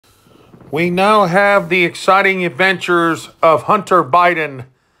We now have the exciting adventures of Hunter Biden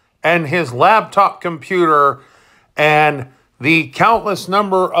and his laptop computer and the countless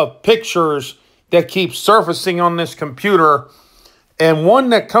number of pictures that keep surfacing on this computer. And one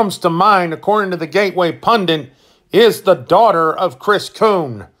that comes to mind, according to the Gateway Pundit, is the daughter of Chris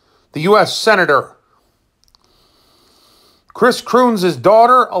Coons, the U.S. Senator. Chris Coons'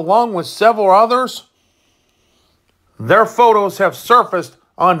 daughter, along with several others, their photos have surfaced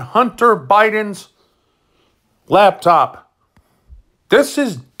on Hunter Biden's laptop. This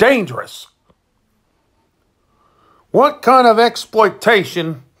is dangerous. What kind of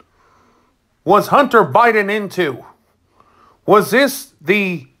exploitation was Hunter Biden into? Was this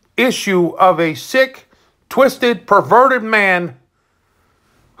the issue of a sick, twisted, perverted man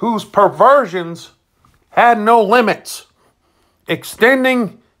whose perversions had no limits,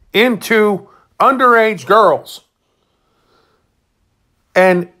 extending into underage girls?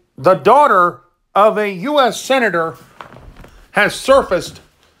 And the daughter of a U.S. Senator has surfaced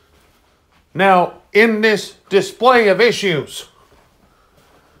now in this display of issues.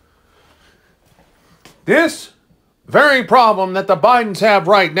 This very problem that the Bidens have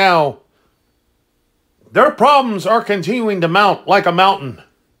right now, their problems are continuing to mount like a mountain.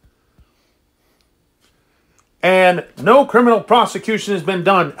 And no criminal prosecution has been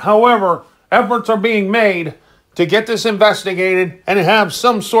done. However, efforts are being made to get this investigated and have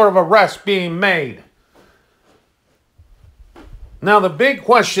some sort of arrest being made. Now, the big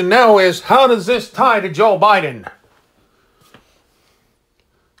question now is, how does this tie to Joe Biden?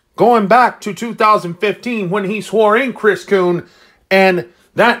 Going back to 2015 when he swore in Chris Coons and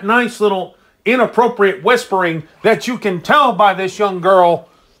that nice little inappropriate whispering that you can tell by this young girl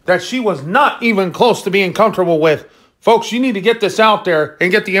that she was not even close to being comfortable with. Folks, you need to get this out there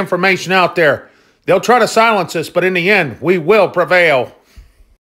and get the information out there. They'll try to silence us, but in the end, we will prevail.